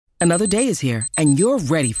Another day is here, and you're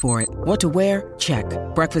ready for it. What to wear? Check.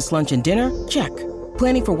 Breakfast, lunch, and dinner? Check.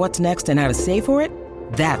 Planning for what's next and how to save for it?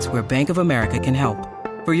 That's where Bank of America can help.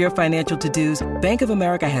 For your financial to-dos, Bank of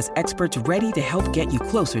America has experts ready to help get you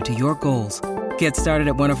closer to your goals. Get started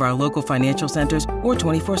at one of our local financial centers or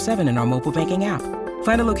 24/7 in our mobile banking app.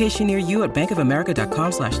 Find a location near you at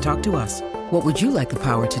bankofamerica.com/talktous. What would you like the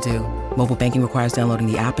power to do? Mobile banking requires downloading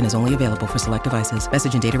the app and is only available for select devices.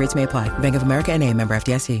 Message and data rates may apply. Bank of America N.A., member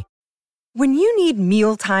FDIC. When you need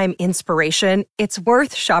mealtime inspiration, it's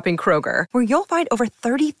worth shopping Kroger, where you'll find over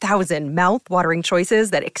 30,000 mouth-watering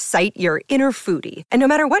choices that excite your inner foodie. And no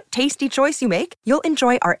matter what tasty choice you make, you'll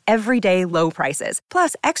enjoy our everyday low prices,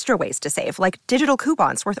 plus extra ways to save, like digital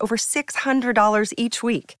coupons worth over $600 each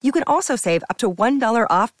week. You can also save up to $1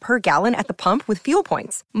 off per gallon at the pump with fuel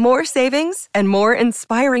points. More savings and more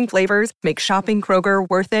inspiring flavors make shopping Kroger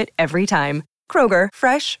worth it every time. Kroger,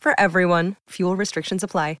 fresh for everyone. Fuel restrictions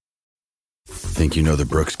apply. Think you know the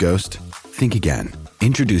Brooks Ghost? Think again.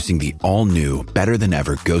 Introducing the all-new,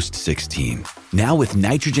 better-than-ever Ghost 16. Now with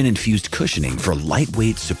nitrogen-infused cushioning for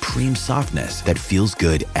lightweight, supreme softness that feels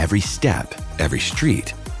good every step, every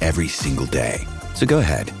street, every single day. So go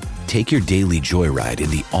ahead, take your daily joyride in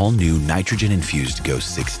the all-new nitrogen-infused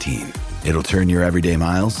Ghost 16. It'll turn your everyday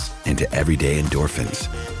miles into everyday endorphins.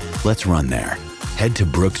 Let's run there. Head to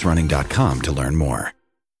brooksrunning.com to learn more.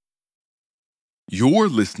 You're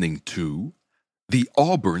listening to the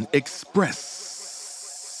Auburn Express.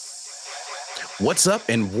 What's up,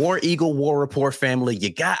 and War Eagle War Report family?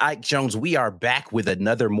 You got Ike Jones. We are back with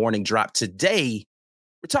another morning drop. Today,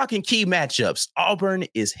 we're talking key matchups. Auburn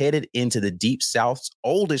is headed into the Deep South's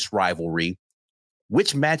oldest rivalry.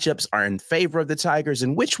 Which matchups are in favor of the Tigers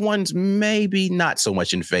and which ones maybe not so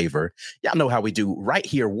much in favor? Y'all know how we do right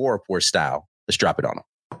here, War Report style. Let's drop it on them.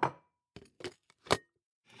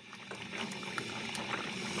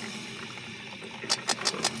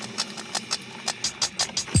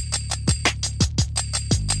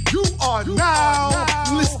 You are now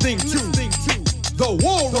listening to the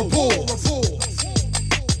War Report.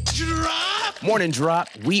 Morning drop.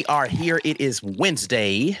 We are here. It is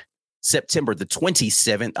Wednesday, September the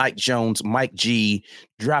 27th. Ike Jones, Mike G,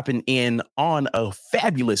 dropping in on a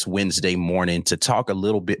fabulous Wednesday morning to talk a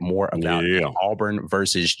little bit more about the Auburn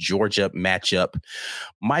versus Georgia matchup.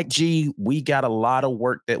 Mike G, we got a lot of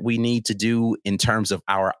work that we need to do in terms of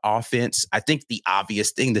our offense. I think the obvious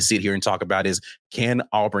thing to sit here and talk about is, can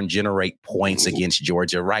Auburn generate points against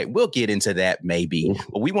Georgia, right? We'll get into that maybe,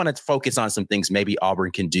 but we want to focus on some things maybe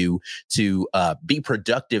Auburn can do to be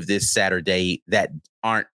productive this Saturday that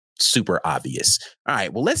aren't super obvious. All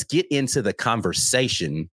right, well, let's get into the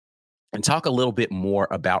conversation and talk a little bit more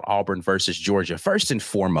about Auburn versus Georgia. First and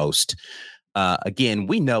foremost, again,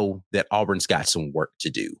 we know that Auburn's got some work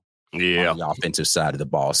to do on the offensive side of the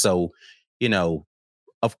ball. So, you know,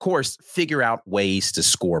 of course, figure out ways to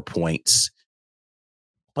score points.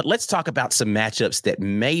 But let's talk about some matchups that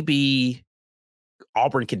maybe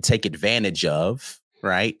Auburn can take advantage of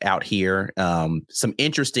right out here. Some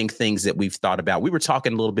interesting things that we've thought about. We were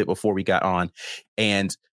talking a little bit before we got on,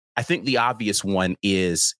 and I think the obvious one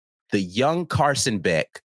is the young Carson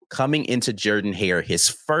Beck coming into Jordan-Hare, his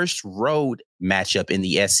first road matchup in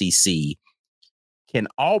the SEC. Can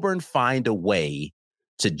Auburn find a way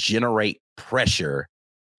to generate pressure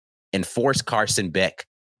and force Carson Beck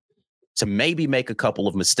to maybe make a couple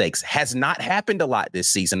of mistakes? Has not happened a lot this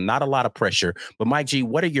season, not a lot of pressure. But Mike G,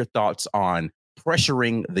 what are your thoughts on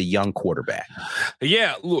pressuring the young quarterback?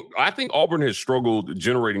 Yeah, look, I think Auburn has struggled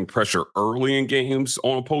generating pressure early in games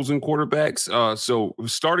on opposing quarterbacks. So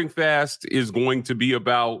starting fast is going to be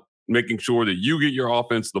about making sure that you get your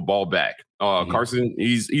offense the ball back. Carson,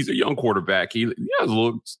 he's a young quarterback. He has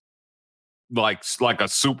looked like a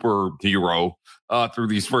superhero through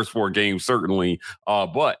these first four games, certainly.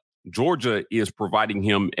 But Georgia is providing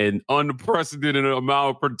him an unprecedented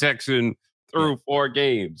amount of protection through four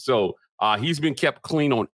games. So he's been kept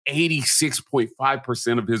clean on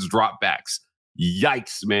 86.5% of his dropbacks.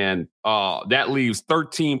 Yikes, man. That leaves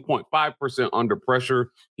 13.5% under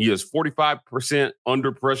pressure. He is 45%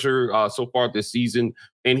 under pressure so far this season,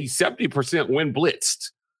 and he's 70% when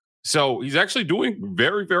blitzed. So he's actually doing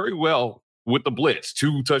very, very well with the blitz.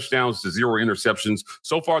 2 touchdowns to 0 interceptions.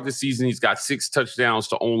 So far this season, he's got 6 touchdowns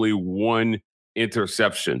to only 1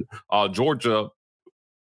 interception. Georgia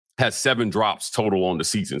has 7 drops total on the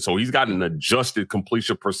season. So he's got an adjusted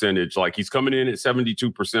completion percentage. Like, he's coming in at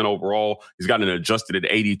 72% overall. He's got an adjusted at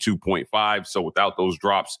 82.5. So without those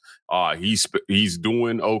drops, he's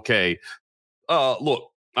doing okay.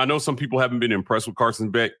 Look, I know some people haven't been impressed with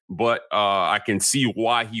Carson Beck, but I can see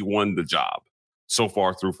why he won the job so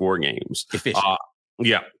far through 4 games.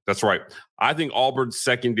 Yeah, that's right. I think Auburn's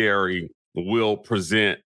secondary will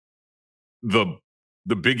present the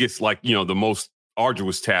biggest, the most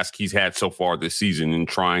arduous task he's had so far this season in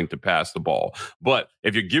trying to pass the ball. But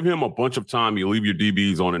if you give him a bunch of time, you leave your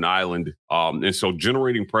DBs on an island. And so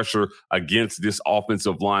generating pressure against this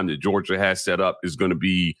offensive line that Georgia has set up is going to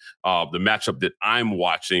be the matchup that I'm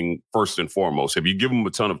watching first and foremost. If you give him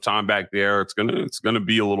a ton of time back there, it's gonna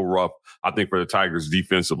be a little rough, I think, for the Tigers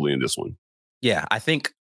defensively in this one. Yeah, I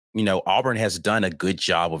think, Auburn has done a good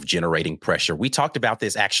job of generating pressure. We talked about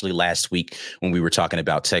this actually last week when we were talking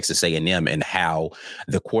about Texas A&M and how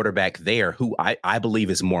the quarterback there, who I believe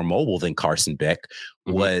is more mobile than Carson Beck,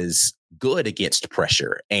 was good against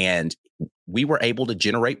pressure. And we were able to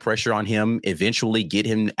generate pressure on him, eventually get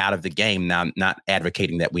him out of the game. Now, I'm not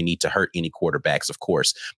advocating that we need to hurt any quarterbacks, of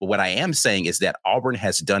course. But what I am saying is that Auburn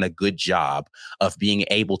has done a good job of being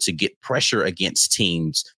able to get pressure against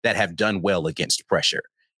teams that have done well against pressure.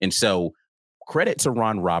 And so credit to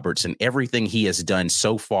Ron Roberts and everything he has done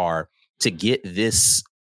so far to get this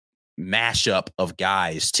mashup of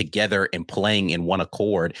guys together and playing in one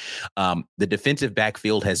accord. The defensive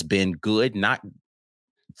backfield has been good, not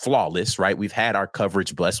flawless, right? We've had our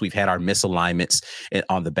coverage bust. We've had our misalignments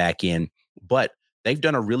on the back end, but they've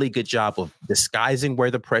done a really good job of disguising where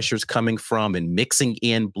the pressure's coming from and mixing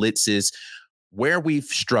in blitzes where we've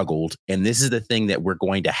struggled. And this is the thing that we're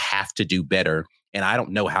going to have to do better. And I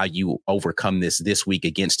don't know how you overcome this week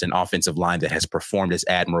against an offensive line that has performed as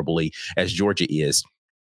admirably as Georgia is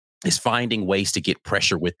finding ways to get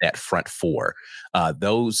pressure with that front four.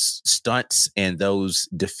 Those stunts and those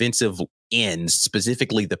defensive ends,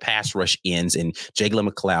 specifically the pass rush ends, and Jalen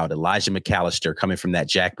McLeod, Elijah McAllister coming from that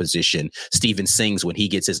jack position, Steven Sings when he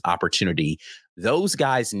gets his opportunity. Those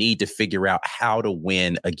guys need to figure out how to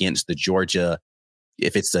win against the Georgia.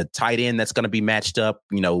 If it's a tight end that's going to be matched up,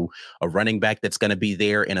 a running back that's going to be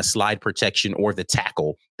there in a slide protection or the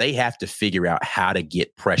tackle, they have to figure out how to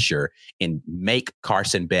get pressure and make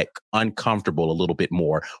Carson Beck uncomfortable a little bit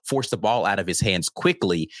more, force the ball out of his hands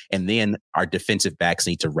quickly, and then our defensive backs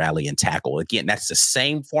need to rally and tackle. Again, that's the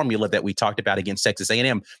same formula that we talked about against Texas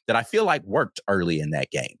A&M that I feel like worked early in that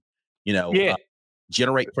game.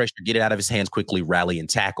 Generate pressure, get it out of his hands quickly, rally and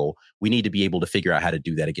tackle. We need to be able to figure out how to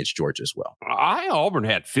do that against Georgia as well. Auburn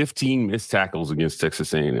had 15 missed tackles against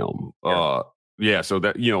Texas A&M. So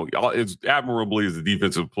that, it's admirably as the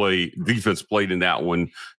defense played in that one.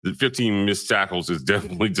 The 15 missed tackles is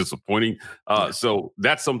definitely disappointing. So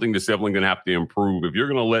that's something that's definitely going to have to improve. If you're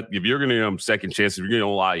going to give them second chances, if you're getting a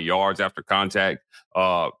lot of yards after contact,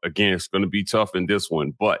 again, it's going to be tough in this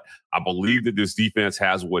one. But I believe that this defense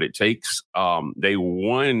has what it takes. They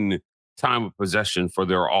won time of possession for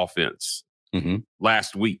their offense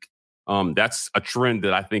last week. That's a trend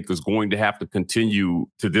that I think is going to have to continue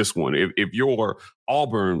to this one. If you're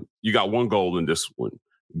Auburn, you got one goal in this one.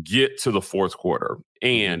 Get to the fourth quarter.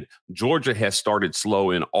 And Georgia has started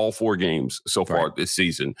slow in all four games so far this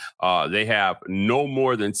season. They have no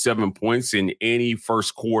more than 7 points in any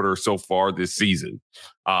first quarter so far this season.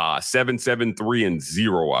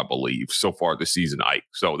 7-7-3-0, I believe, so far this season, Ike.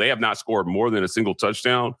 So they have not scored more than a single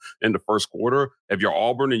touchdown in the first quarter. If you're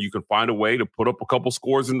Auburn and you can find a way to put up a couple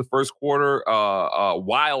scores in the first quarter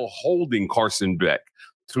while holding Carson Beck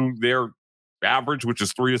to their average, which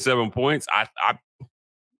is 3 to 7 points,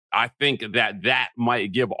 I think that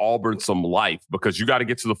might give Auburn some life, because you got to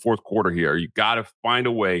get to the fourth quarter here. You got to find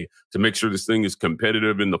a way to make sure this thing is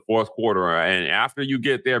competitive in the fourth quarter. And after you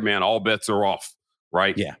get there, man, all bets are off,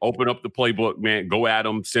 right? Yeah. Open up the playbook, man. Go at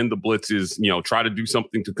him. Send the blitzes. Try to do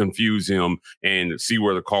something to confuse him and see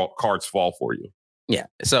where the cards fall for you. Yeah.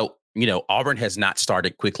 So, Auburn has not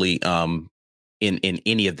started quickly in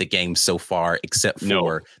any of the games so far, except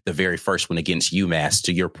for the very first one against UMass.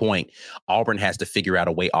 To your point, Auburn has to figure out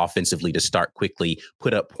a way offensively to start quickly,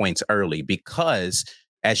 put up points early, because,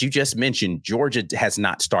 as you just mentioned, Georgia has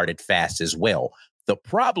not started fast as well. The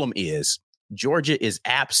problem is Georgia is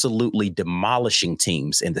absolutely demolishing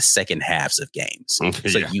teams in the second halves of games.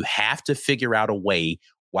 So you have to figure out a way,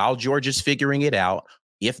 while Georgia's figuring it out,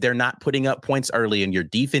 if they're not putting up points early and your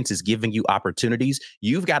defense is giving you opportunities,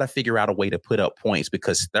 you've got to figure out a way to put up points,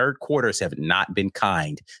 because third quarters have not been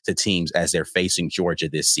kind to teams as they're facing Georgia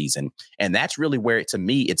this season. And that's really where, to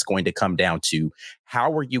me, it's going to come down to,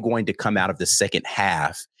 how are you going to come out of the second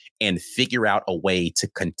half and figure out a way to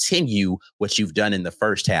continue what you've done in the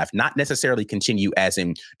first half? Not necessarily continue as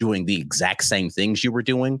in doing the exact same things you were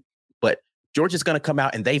doing, but Georgia's going to come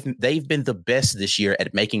out, and they've been the best this year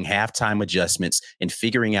at making halftime adjustments and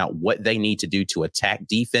figuring out what they need to do to attack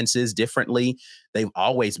defenses differently. They've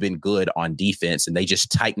always been good on defense, and they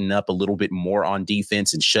just tighten up a little bit more on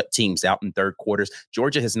defense and shut teams out in third quarters.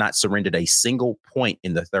 Georgia has not surrendered a single point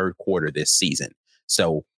in the third quarter this season.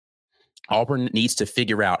 So Auburn needs to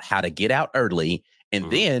figure out how to get out early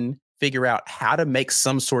and then figure out how to make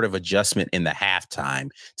some sort of adjustment in the halftime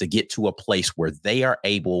to get to a place where they are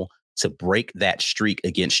able to break that streak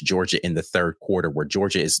against Georgia in the third quarter, where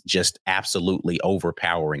Georgia is just absolutely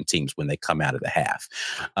overpowering teams when they come out of the half.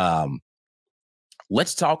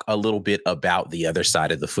 Let's talk a little bit about the other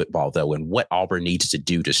side of the football, though, and what Auburn needs to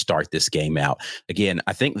do to start this game out. Again,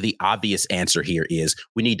 I think the obvious answer here is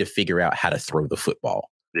we need to figure out how to throw the football.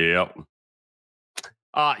 Yep.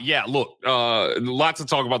 Look, lots to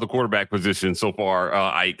talk about the quarterback position so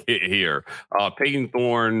far. Here. Peyton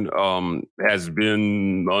Thorne has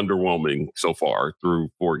been underwhelming so far through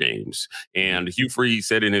 4 games. And Hugh Freeze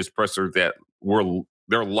said in his presser that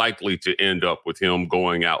they're likely to end up with him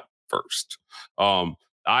going out first.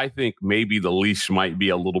 I think maybe the leash might be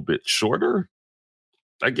a little bit shorter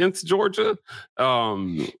against Georgia.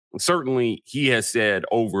 Certainly, he has said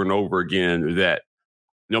over and over again that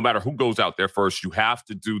no matter who goes out there first, you have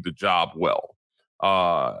to do the job well.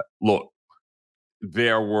 Look,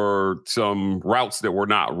 there were some routes that were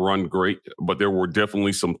not run great, but there were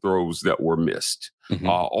definitely some throws that were missed.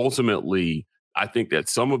 Ultimately, I think that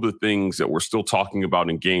some of the things that we're still talking about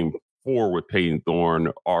in game 4 with Peyton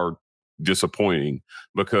Thorne are disappointing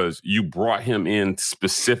because you brought him in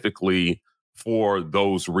specifically for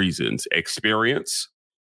those reasons. Experience,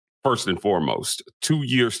 first and foremost, 2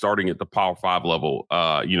 years starting at the Power 5 level,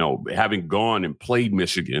 having gone and played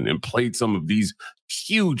Michigan and played some of these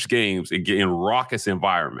huge games in raucous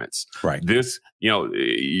environments. Right. This,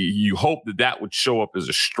 you hope that would show up as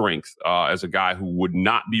a strength, as a guy who would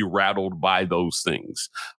not be rattled by those things.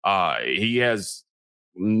 He has,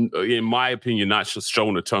 in my opinion, not just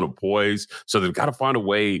shown a ton of poise. So they've got to find a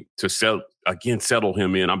way to settle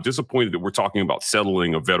him in. I'm disappointed that we're talking about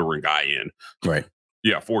settling a veteran guy in. Right.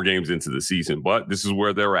 Yeah, 4 games into the season, but this is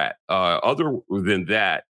where they're at. Other than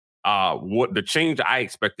that, what the change I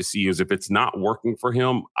expect to see is if it's not working for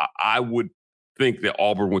him, I would think that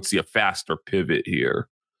Auburn would see a faster pivot here,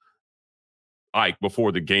 like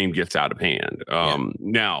before the game gets out of hand.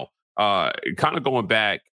 Now, kind of going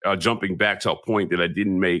back, jumping back to a point that I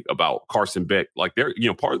didn't make about Carson Beck, like they're,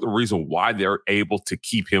 part of the reason why they're able to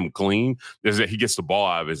keep him clean is that he gets the ball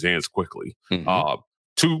out of his hands quickly.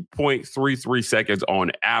 2.33 seconds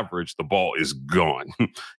on average, the ball is gone.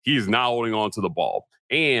 He is now holding on to the ball,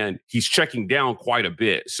 and he's checking down quite a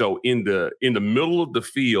bit. So in the middle of the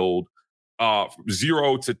field,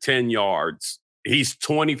 0 to 10 yards, he's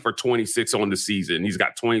 20 for 26 on the season. He's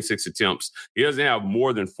got 26 attempts. He doesn't have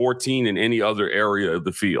more than 14 in any other area of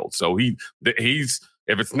the field. So he's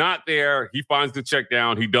if it's not there, he finds the check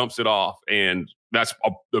down, he dumps it off, and that's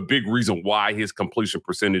a big reason why his completion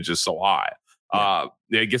percentage is so high.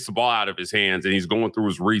 He gets the ball out of his hands and he's going through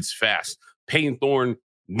his reads fast. Peyton Thorne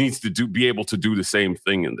needs to be able to do the same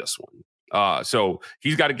thing in this one. So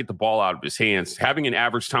he's got to get the ball out of his hands. Having an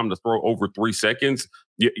average time to throw over 3 seconds,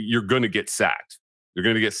 you're going to get sacked. You're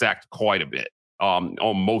going to get sacked quite a bit on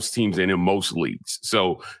most teams and in most leagues.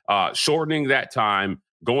 So shortening that time,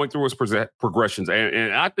 going through his progressions,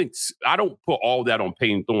 and I think I don't put all that on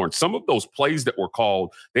Peyton Thorne. Some of those plays that were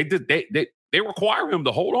called, they require him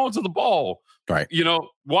to hold on to the ball, right?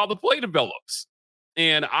 While the play develops.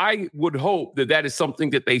 And I would hope that is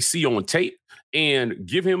something that they see on tape and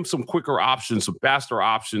give him some quicker options, some faster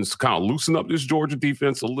options to kind of loosen up this Georgia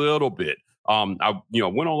defense a little bit. I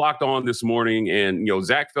went on Locked On this morning, and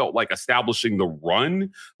Zach felt like establishing the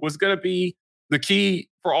run was going to be the key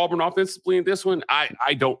for Auburn offensively in this one.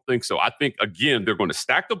 I don't think so. I think, again, they're going to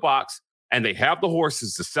stack the box, and they have the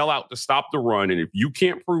horses to sell out to stop the run. And if you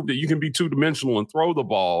can't prove that you can be two-dimensional and throw the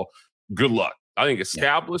ball, good luck. I think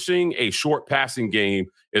establishing a short passing game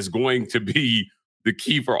is going to be the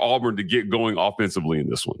key for Auburn to get going offensively in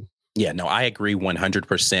this one. Yeah, no, I agree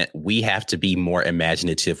 100%. We have to be more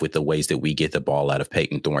imaginative with the ways that we get the ball out of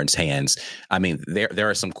Peyton Thorne's hands. I mean, there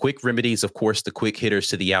are some quick remedies, of course, the quick hitters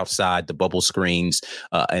to the outside, the bubble screens,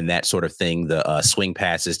 and that sort of thing, the swing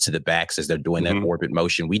passes to the backs as they're doing that orbit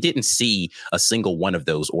motion. We didn't see a single one of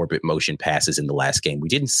those orbit motion passes in the last game. We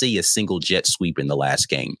didn't see a single jet sweep in the last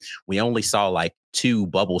game. We only saw like 2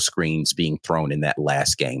 bubble screens being thrown in that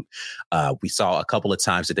last game. We saw a couple of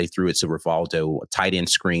times that they threw it to Rivaldo, a tight end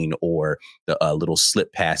screen, or the little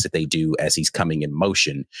slip pass that they do as he's coming in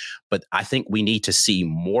motion. But I think we need to see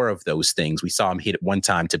more of those things. We saw him hit it one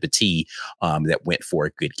time to Petit that went for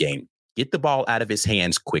a good game. get the ball out of his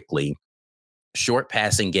hands quickly. Short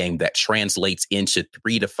passing game that translates into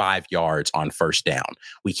 3 to 5 yards on first down.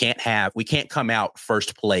 We can't come out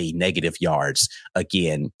first play negative yards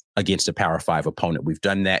again against a Power 5 opponent. We've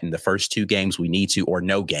done that in the first 2 games. We need to, or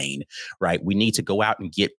no gain, right? We need to go out and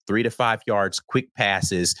get 3 to 5 yards, quick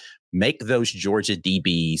passes, make those Georgia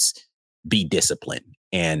DBs be disciplined.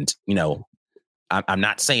 And, I'm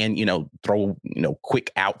not saying, throw,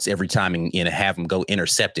 quick outs every time and have them go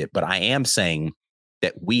intercept it, but I am saying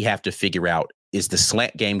that we have to figure out, is the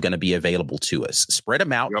slant game going to be available to us? Spread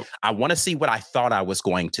them out. Yep. I want to see what I thought I was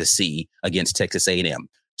going to see against Texas A&M.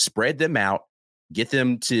 Spread them out. Get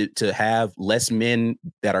them to have less men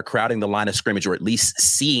that are crowding the line of scrimmage, or at least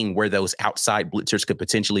seeing where those outside blitzers could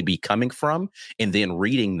potentially be coming from, and then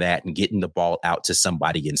reading that and getting the ball out to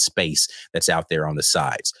somebody in space that's out there on the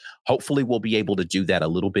sides. Hopefully we'll be able to do that a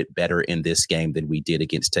little bit better in this game than we did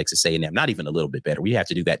against Texas A&M. Not even a little bit better. We have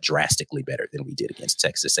to do that drastically better than we did against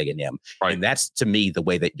Texas A&M. Right. And that's, to me, the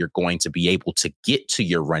way that you're going to be able to get to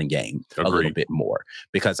your run game a little bit more,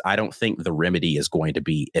 because I don't think the remedy is going to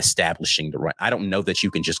be establishing the run. I don't know that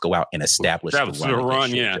you can just go out and establish the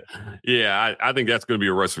run. Yeah. I think that's going to be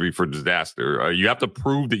a recipe for disaster. You have to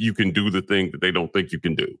prove that you can do the thing that they don't think you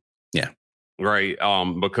can do. Yeah. Right.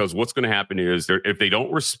 Because what's going to happen is, if they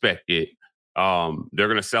don't respect it, they're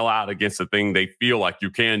going to sell out against the thing they feel like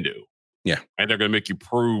you can do. Yeah. And they're going to make you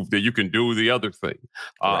prove that you can do the other thing.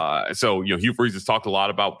 So, Hugh Freeze has talked a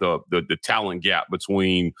lot about the talent gap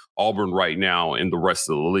between Auburn right now and the rest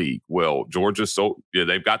of the league. Well, Georgia,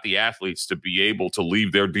 they've got the athletes to be able to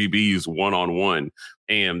leave their DBs one-on-one.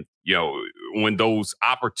 And, when those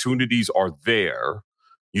opportunities are there,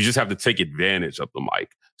 you just have to take advantage of them,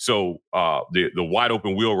 Mike. So the wide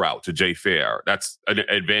open wheel route to Jay Fair, that's an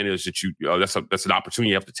advantage that that's an opportunity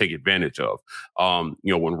you have to take advantage of.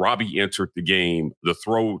 When Robbie entered the game, the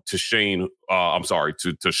throw to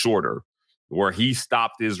to Shorter, where he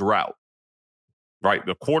stopped his route, right?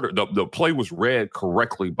 The play was read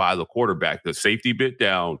correctly by the quarterback. The safety bit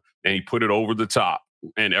down and he put it over the top,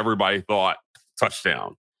 and everybody thought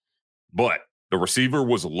touchdown. But the receiver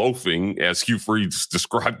was loafing, as Hugh Freeze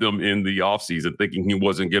described them in the offseason, thinking he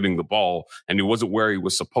wasn't getting the ball and he wasn't where he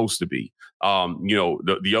was supposed to be.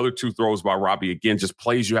 The other 2 throws by Robbie, again, just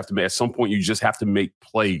plays you have to make. At some point, you just have to make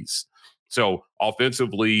plays. So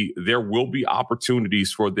offensively, there will be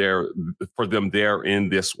opportunities for them there in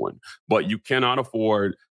this one, but you cannot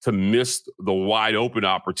afford to miss the wide open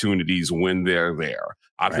opportunities when they're there.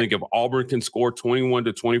 I think if Auburn can score 21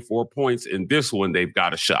 to 24 points in this one, they've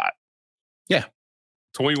got a shot. Yeah.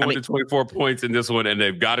 21 to 24 points in this one, and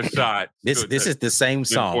they've got a shot. This is the same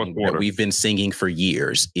song that we've been singing for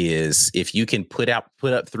years, is if you can put up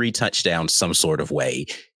 3 touchdowns some sort of way,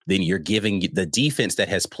 then you're giving the defense that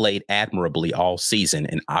has played admirably all season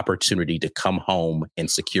an opportunity to come home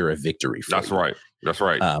and secure a victory. That's right.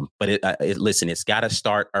 But listen, it's got to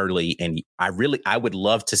start early, and I would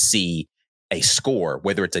love to see a score,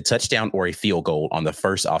 whether it's a touchdown or a field goal, on the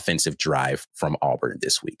first offensive drive from Auburn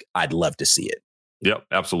this week. I'd love to see it. Yep,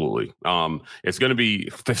 absolutely. It's going to be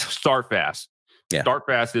start fast. Yeah. Start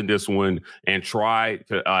fast in this one and try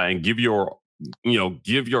to and give your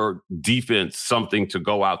defense something to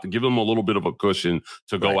go out, to give them a little bit of a cushion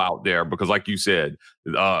to go out there, because like you said,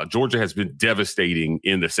 Georgia has been devastating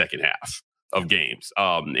in the second half of games.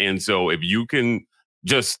 And so if you can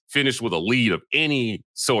just finish with a lead of any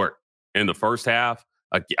sort in the first half,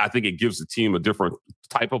 I think it gives the team a different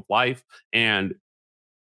type of life, and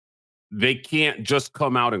they can't just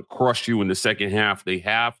come out and crush you in the second half. They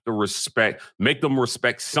have to make them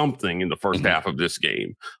respect something in the first half of this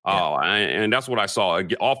game. And that's what I saw.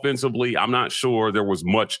 Offensively, I'm not sure there was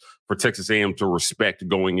much for Texas A&M to respect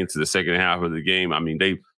going into the second half of the game. I mean,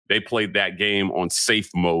 they played that game on safe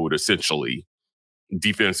mode, essentially,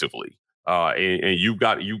 defensively. And you've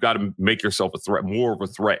got to make yourself more of a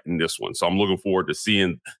threat in this one. So I'm looking forward to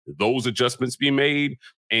seeing those adjustments be made,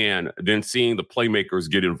 and then seeing the playmakers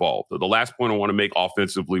get involved. The last point I want to make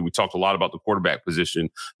offensively, we talked a lot about the quarterback position,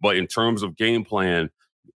 but in terms of game plan,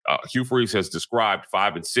 Hugh Freeze has described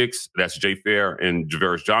 5 and 6, that's Jay Fair and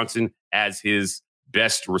Javaris Johnson, as his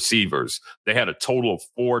best receivers. They had a total of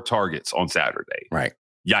 4 targets on Saturday. Right.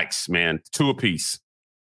 Yikes, man. 2 apiece.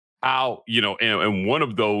 How, and one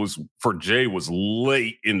of those for Jay was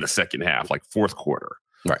late in the second half, like fourth quarter.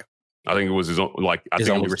 Right. I think it was his only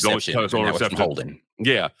reception. Holding.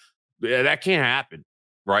 Yeah, that can't happen,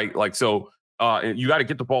 right? Like, so you got to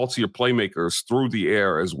get the ball to your playmakers through the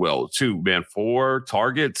air as well, too, man. 4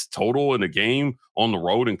 targets total in a game on the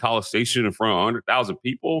road in College Station in front of 100,000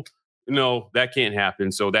 people. no, that can't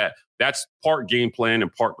happen. So that's part game plan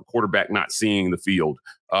and part the quarterback not seeing the field.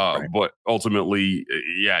 Right. But ultimately,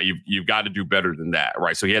 yeah, you've got to do better than that,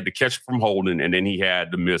 right? So he had to catch from Holden, and then he had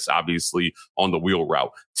to miss, obviously, on the wheel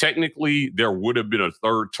route. Technically, there would have been a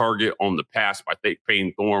third target on the pass by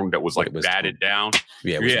Payton Thorne that was batted down.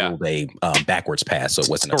 Yeah, it was a backwards pass, so it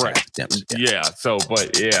wasn't a pass attempt.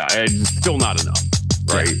 Yeah, and still not enough,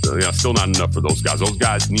 right? Yeah. So, still not enough for those guys. Those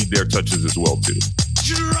guys need their touches as well, too.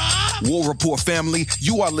 War Report family,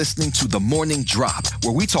 you are listening to The Morning Drop,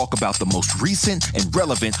 where we talk about the most recent and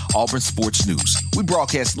relevant Auburn sports news. We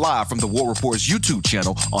broadcast live from the War Report's YouTube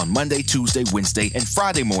channel on Monday, Tuesday, Wednesday, and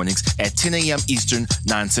Friday mornings at 10 a.m. Eastern,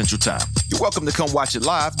 9 Central Time. You're welcome to come watch it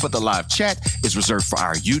live, but the live chat is reserved for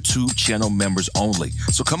our YouTube channel members only.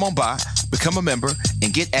 So come on by, become a member,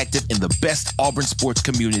 and get active in the best Auburn sports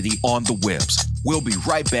community on the webs. We'll be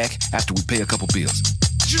right back after we pay a couple bills.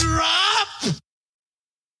 Drop!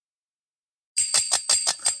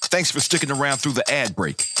 Thanks for sticking around through the ad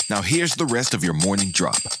break. Now here's the rest of your morning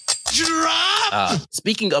drop.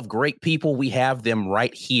 Speaking of great people, we have them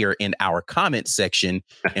right here in our comment section,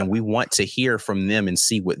 and we want to hear from them and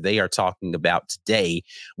see what they are talking about today.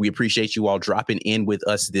 We appreciate you all dropping in with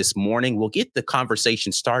us this morning. We'll get the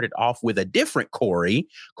conversation started off with a different Corey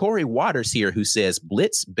Waters here, who says,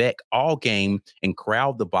 blitz Beck all game and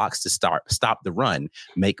crowd the box to stop the run.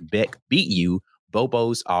 Make Beck beat you.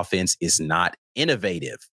 Bobo's offense is not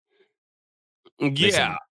innovative. Yeah.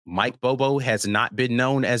 Listen, Mike Bobo has not been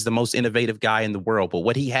known as the most innovative guy in the world, but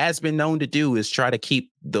what he has been known to do is try to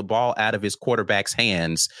keep the ball out of his quarterback's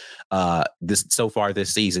hands so far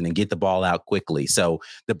this season and get the ball out quickly. So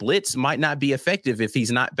the blitz might not be effective if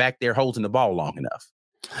he's not back there holding the ball long enough.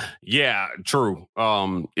 Yeah, true.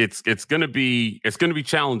 It's going to be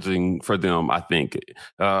challenging for them, I think.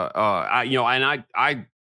 I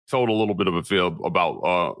told a little bit of a fib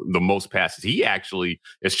about the most passes. He actually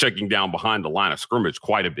is checking down behind the line of scrimmage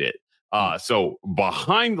quite a bit. So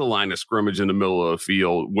behind the line of scrimmage in the middle of the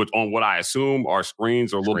field, on what I assume are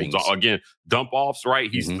screens or little, again, dump offs,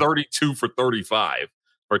 right? He's 32 for 35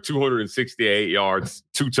 for 268 yards,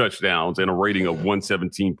 2 touchdowns, and a rating of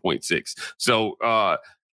 117.6. So,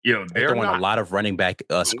 they're throwing a lot of running back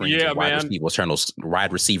screens,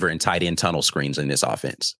 wide receiver and tight end tunnel screens in this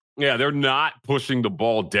offense. Yeah, they're not pushing the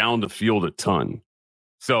ball down the field a ton.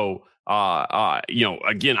 So,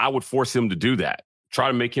 again, I would force him to do that. Try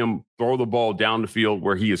to make him throw the ball down the field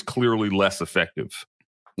where he is clearly less effective.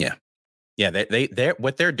 Yeah. Yeah, they're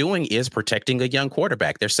what they're doing is protecting a young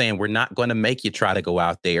quarterback. They're saying we're not going to make you try to go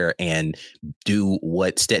out there and do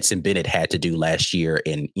what Stetson Bennett had to do last year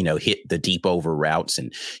and, hit the deep over routes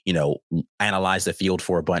and, analyze the field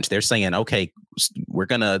for a bunch. They're saying, okay, we're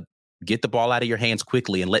going to get the ball out of your hands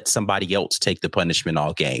quickly and let somebody else take the punishment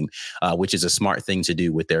all game, which is a smart thing to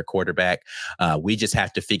do with their quarterback. We just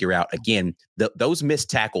have to figure out, again, those missed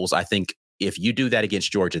tackles. I think if you do that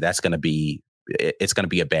against Georgia, it's going to be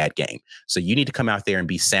a bad game. So you need to come out there and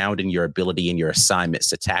be sound in your ability and your assignments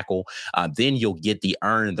to tackle. Then you'll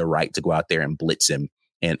earn the right to go out there and blitz him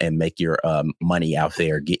and make your money out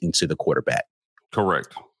there getting to the quarterback.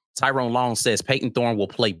 Correct. Tyrone Long says Payton Thorne will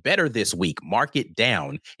play better this week. Mark it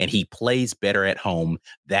down, and he plays better at home.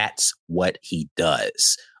 That's what he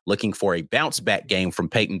does. Looking for a bounce back game from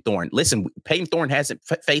Payton Thorne. Listen, Payton Thorne hasn't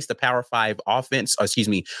faced a Power 5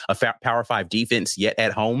 Power 5 defense yet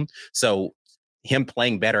at home. So him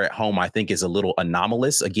playing better at home, I think, is a little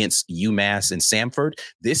anomalous against UMass and Samford.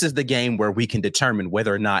 This is the game where we can determine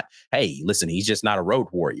whether or not, hey, listen, he's just not a road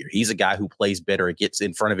warrior. He's a guy who plays better and gets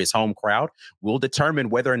in front of his home crowd. We'll determine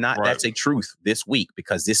whether or not that's a truth this week,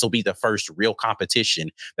 because this will be the first real competition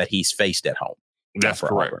that he's faced at home. That's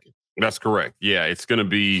correct. Auburn. That's correct. Yeah, it's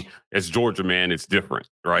Georgia, man. It's different,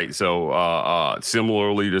 right? So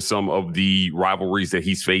similarly to some of the rivalries that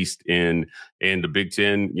he's faced in the Big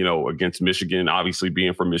Ten, against Michigan, obviously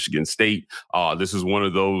being from Michigan State, this is one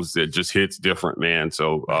of those that just hits different, man.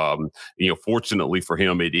 So, fortunately for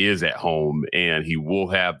him, it is at home and he will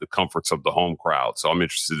have the comforts of the home crowd. So I'm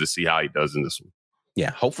interested to see how he does in this one.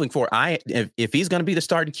 Yeah, hopefully if he's going to be the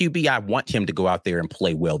starting QB, I want him to go out there and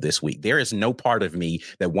play well this week. There is no part of me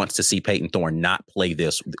that wants to see Payton Thorne not play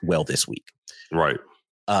this well this week. Right.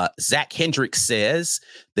 Zach Hendricks says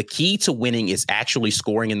the key to winning is actually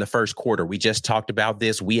scoring in the first quarter. We just talked about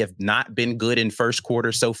this. We have not been good in first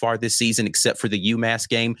quarter so far this season, except for the UMass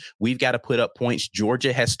game. We've got to put up points.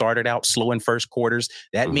 Georgia has started out slow in first quarters.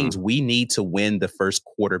 That means we need to win the first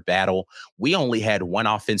quarter battle. We only had one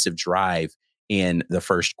offensive drive in the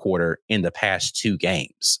first quarter in the past 2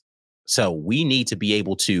 games. So we need to be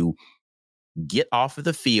able to get off of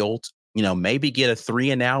the field, maybe get a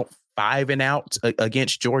 3-and-out, 5 and out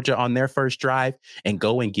against Georgia on their first drive and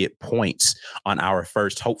go and get points on our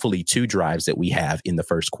first, hopefully 2 drives that we have in the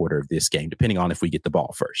first quarter of this game, depending on if we get the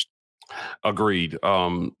ball first. Agreed.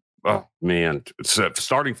 Oh, man,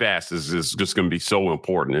 starting fast is just going to be so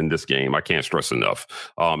important in this game. I can't stress enough.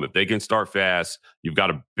 If they can start fast, you've got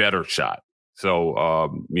a better shot. So, I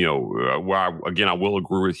will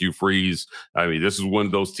agree with you, Freeze. I mean, this is one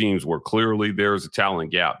of those teams where clearly there's a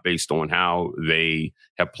talent gap based on how they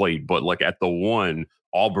have played. But like at the one,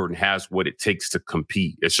 Auburn has what it takes to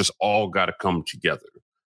compete. It's just all got to come together.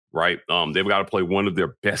 Right. They've got to play one of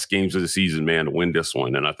their best games of the season, man, to win this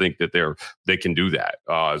one. And I think that they can do that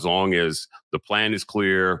as long as the plan is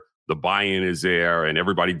clear, the buy-in is there, and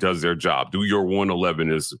everybody does their job. Do your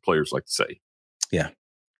 111, as the players like to say. Yeah.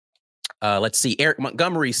 Let's see. Eric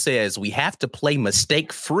Montgomery says we have to play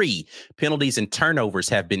mistake-free. Penalties and turnovers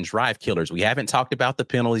have been drive killers. We haven't talked about the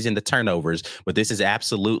penalties and the turnovers, but this is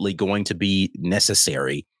absolutely going to be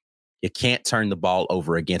necessary. You can't turn the ball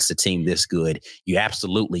over against a team this good. You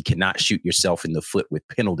absolutely cannot shoot yourself in the foot with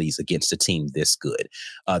penalties against a team this good.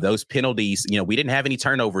 Those penalties, we didn't have any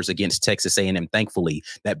turnovers against Texas A&M. Thankfully,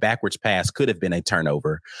 that backwards pass could have been a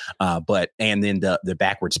turnover. And then the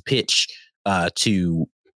backwards pitch to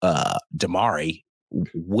Damari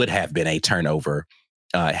would have been a turnover.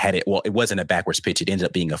 It wasn't a backwards pitch. It ended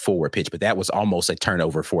up being a forward pitch, but that was almost a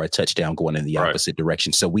turnover for a touchdown going in the opposite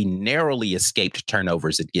direction. So we narrowly escaped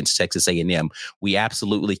turnovers against Texas A&M. We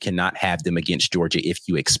absolutely cannot have them against Georgia if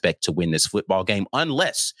you expect to win this football game,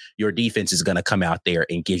 unless your defense is going to come out there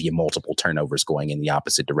and give you multiple turnovers going in the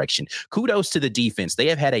opposite direction. Kudos to the defense. They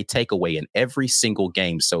have had a takeaway in every single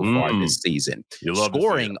game so far this season,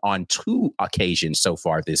 scoring on 2 occasions so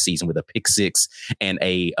far this season with a pick 6 and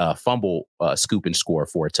a fumble scoop and score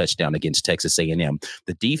for a touchdown against Texas A&M.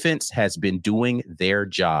 The defense has been doing their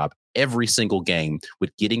job every single game with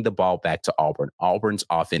getting the ball back to Auburn. Auburn's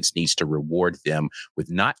offense needs to reward them with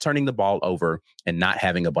not turning the ball over and not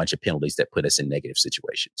having a bunch of penalties that put us in negative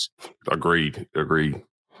situations. Agreed.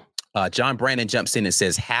 John Brandon jumps in and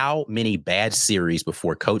says, how many bad series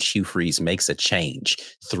before Coach Hugh Freeze makes a change?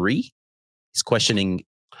 3? He's questioning.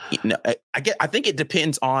 I think it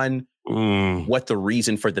depends on what the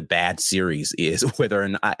reason for the bad series is. Whether or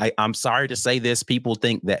not, I'm sorry to say this, people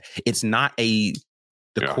think that it's not the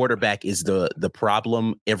quarterback is the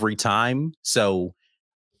problem every time. So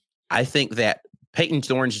I think that Peyton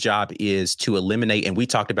Thorne's job is to eliminate, and we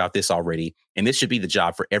talked about this already, and this should be the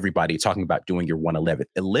job for everybody talking about doing your 111.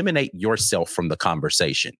 Eliminate yourself from the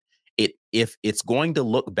conversation. If it's going to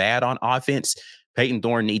look bad on offense, Peyton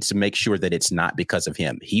Thorne needs to make sure that it's not because of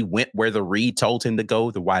him. He went where the read told him to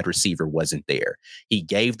go. The wide receiver wasn't there. He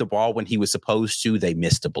gave the ball when he was supposed to. They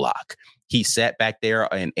missed a block. He sat back there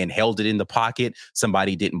and held it in the pocket.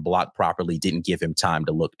 Somebody didn't block properly, didn't give him time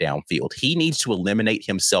to look downfield. He needs to eliminate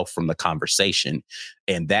himself from the conversation,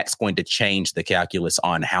 and that's going to change the calculus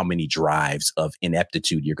on how many drives of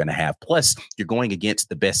ineptitude you're going to have. Plus, you're going against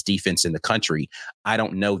the best defense in the country. I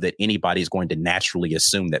don't know that anybody's going to naturally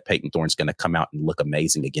assume that Peyton Thorne's going to come out and look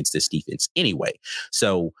amazing against this defense anyway.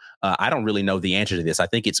 So I don't really know the answer to this. I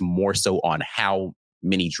think it's more so on how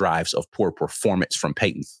many drives of poor performance from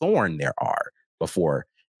Peyton Thorne there are before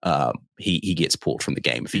he gets pulled from the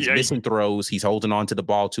game. If he's missing throws, he's holding on to the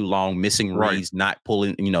ball too long, missing reads, not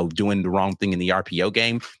pulling, doing the wrong thing in the RPO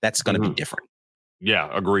game, that's going to be different. Yeah,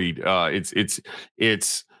 agreed. It's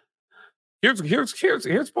here's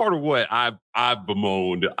part of what I've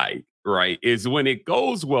bemoaned, right, is when it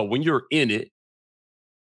goes well, when you're in it,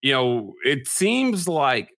 it seems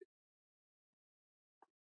like,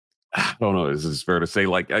 I don't know, is this fair to say?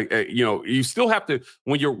 Like, you still have to,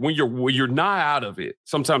 when you're not out of it,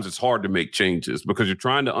 sometimes it's hard to make changes because you're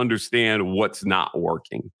trying to understand what's not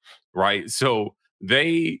working, right? So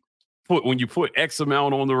when you put X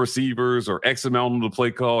amount on the receivers or X amount on the play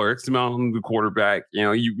call or X amount on the quarterback,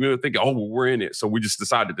 you really think, oh, well, we're in it. So we just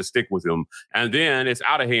decided to stick with him. And then it's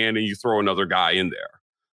out of hand and you throw another guy in there.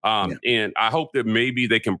 And I hope that maybe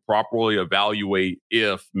they can properly evaluate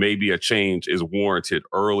if maybe a change is warranted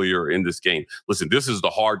earlier in this game. Listen, this is the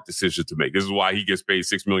hard decision to make. This is why he gets paid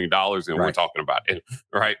 $6 million and we're talking about it,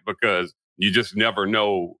 right? Because you just never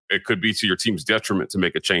know. It could be to your team's detriment to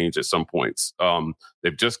make a change at some points.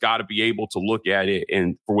 They've just got to be able to look at it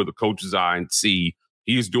and with the coach's eye and see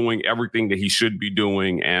he's doing everything that he should be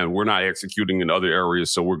doing, and we're not executing in other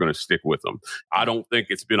areas, so we're going to stick with him. I don't think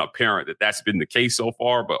it's been apparent that that's been the case so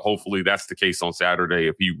far, but hopefully that's the case on Saturday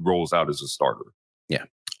if he rolls out as a starter. Yeah.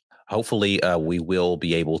 Hopefully, we will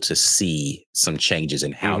be able to see some changes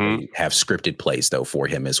in how they have scripted plays, though, for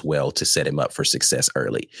him as well to set him up for success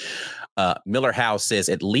early. Miller House says,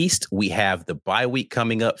 at least we have the bye week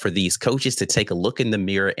coming up for these coaches to take a look in the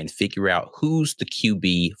mirror and figure out who's the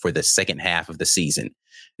QB for the second half of the season.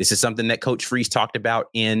 This is something that Coach Freeze talked about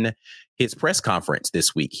in his press conference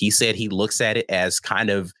this week. He said he looks at it as kind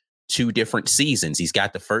of two different seasons. He's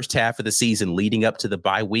got the first half of the season leading up to the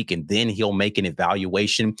bye week, and then he'll make an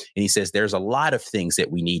evaluation. And he says there's a lot of things that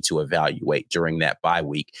we need to evaluate during that bye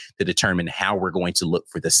week to determine how we're going to look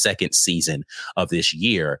for the second season of this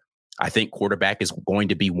year. I think quarterback is going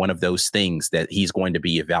to be one of those things that he's going to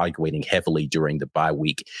be evaluating heavily during the bye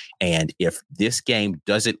week. And if this game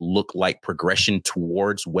doesn't look like progression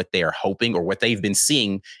towards what they are hoping or what they've been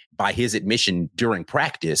seeing by his admission during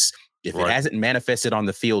practice, if it hasn't manifested on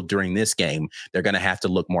the field during this game, they're going to have to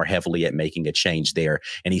look more heavily at making a change there.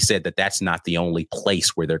 And he said that that's not the only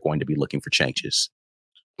place where they're going to be looking for changes.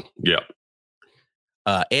 Yeah.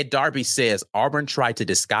 Ed Darby says Auburn tried to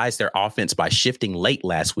disguise their offense by shifting late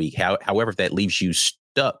last week. However, that leaves you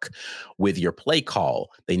stuck with your play call.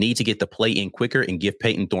 They need to get the play in quicker and give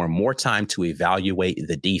Peyton Thorne more time to evaluate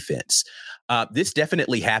the defense. This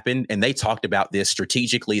definitely happened, and they talked about this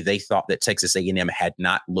strategically. They thought that Texas A&M had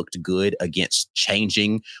not looked good against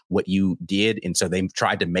changing what you did, and so they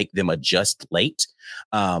tried to make them adjust late.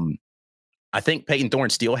 I think Peyton Thorne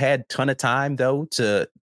still had a ton of time, though, to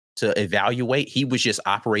evaluate. He was just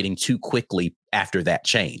operating too quickly after that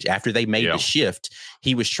change. After they made the shift,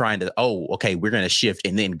 he was trying to, okay, we're going to shift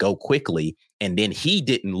and then go quickly. And then he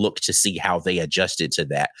didn't look to see how they adjusted to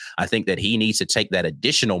that. I think that he needs to take that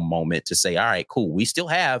additional moment to say, all right, cool. We still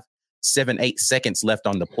have 7-8 seconds left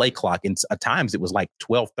on the play clock. And at times it was like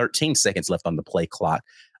 12-13 seconds left on the play clock.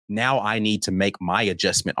 Now I need to make my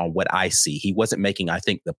adjustment on what I see. He wasn't making, I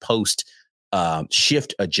think, the post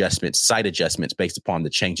shift adjustments, site adjustments based upon the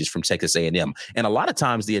changes from Texas A&M. And a lot of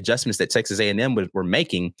times the adjustments that Texas A&M were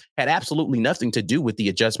making had absolutely nothing to do with the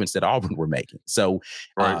adjustments that Auburn were making. So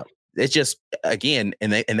it's just, again,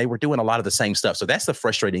 and they were doing a lot of the same stuff. So that's the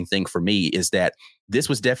frustrating thing for me, is that this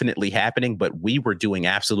was definitely happening, but we were doing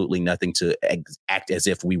absolutely nothing to act as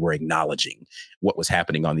if we were acknowledging what was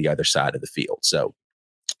happening on the other side of the field. So,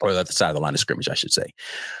 or the other side of the line of scrimmage, I should say.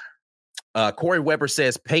 Corey Weber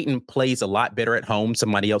says Peyton plays a lot better at home.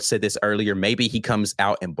 Somebody else said this earlier. Maybe he comes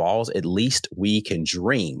out and balls. At least we can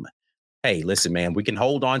dream. Hey, listen, man, we can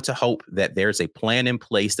hold on to hope that there's a plan in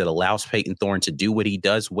place that allows Peyton Thorne to do what he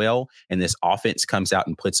does well, and this offense comes out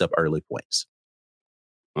and puts up early points.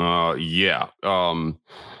 Yeah. I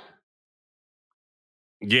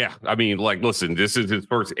mean, like, listen, this is his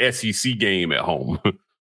first SEC game at home.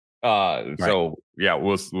 So yeah,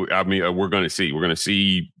 we're going to see. We're going to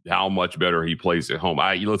see how much better he plays at home.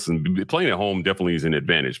 Listen, playing at home definitely is an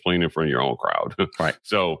advantage. Playing in front of your own crowd, right?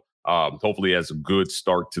 So hopefully, he has a good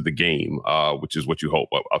start to the game, which is what you hope.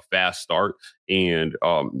 A fast start, and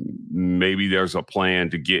maybe there's a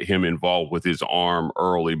plan to get him involved with his arm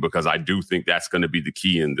early, because I do think that's going to be the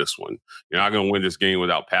key in this one. You're not going to win this game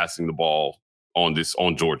without passing the ball on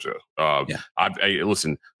Georgia.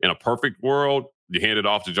 Listen, in a perfect world, you hand it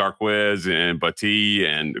off to Jarquez and Bati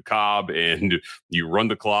and Cobb, and you run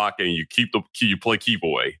the clock and you play keep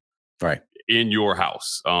away, right, in your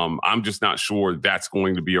house. I'm just not sure that's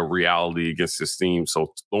going to be a reality against this team.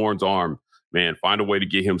 So Thorne's arm, man, find a way to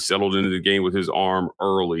get him settled into the game with his arm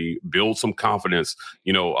early, build some confidence.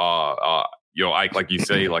 Ike, like you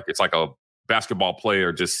say, like it's like a basketball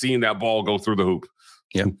player just seeing that ball go through the hoop.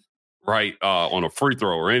 Yeah. Right, on a free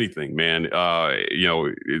throw or anything, man.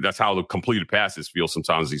 That's how the completed passes feel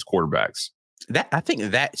sometimes, these quarterbacks. I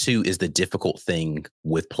think that too is the difficult thing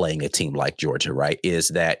with playing a team like Georgia, right? Is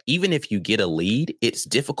that even if you get a lead, it's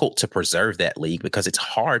difficult to preserve that lead, because it's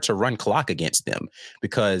hard to run clock against them,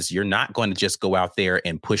 because you're not going to just go out there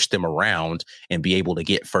and push them around and be able to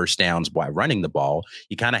get first downs by running the ball.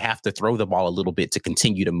 You kind of have to throw the ball a little bit to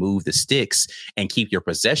continue to move the sticks and keep your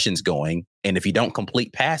possessions going. And if you don't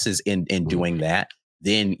complete passes in doing that,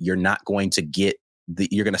 then you're not going to get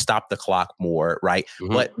you're going to stop the clock more, right?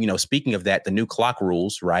 Mm-hmm. But, speaking of that, the new clock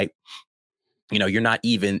rules, right? You're not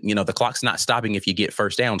even, the clock's not stopping if you get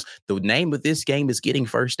first downs. The name of this game is getting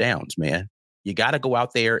first downs, man. You got to go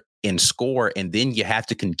out there and score, and then you have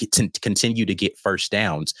to continue to get first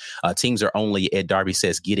downs. Teams are only, Ed Darby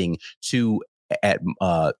says, getting two at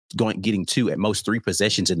most 3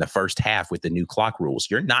 possessions in the first half with the new clock rules.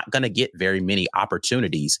 You're not going to get very many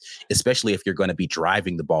opportunities, especially if you're going to be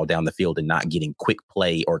driving the ball down the field and not getting quick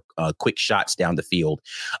play or quick shots down the field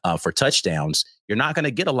for touchdowns. You're not going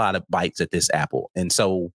to get a lot of bites at this apple. And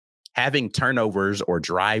so having turnovers or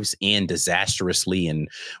drives in disastrously in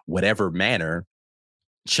whatever manner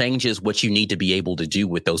changes what you need to be able to do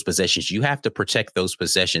with those possessions. You have to protect those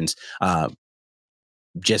possessions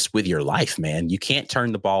just with your life, man. You can't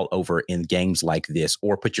turn the ball over in games like this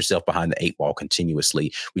or put yourself behind the 8 ball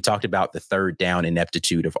continuously. We talked about the third down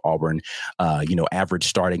ineptitude of Auburn, average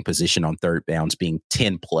starting position on third downs being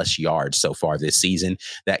 10 plus yards so far this season.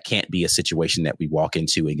 That can't be a situation that we walk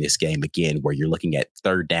into in this game again, where you're looking at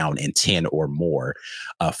third down and 10 or more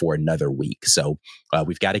for another week. So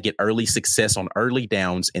we've got to get early success on early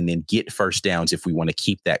downs and then get first downs if we want to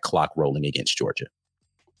keep that clock rolling against Georgia.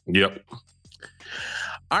 Yep.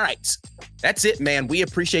 All right. That's it, man. We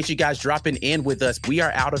appreciate you guys dropping in with us. We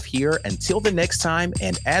are out of here until the next time.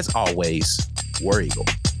 And as always, War Eagle.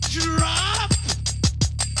 Drop!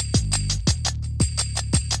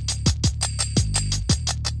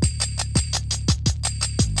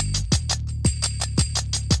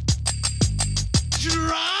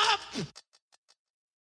 Drop!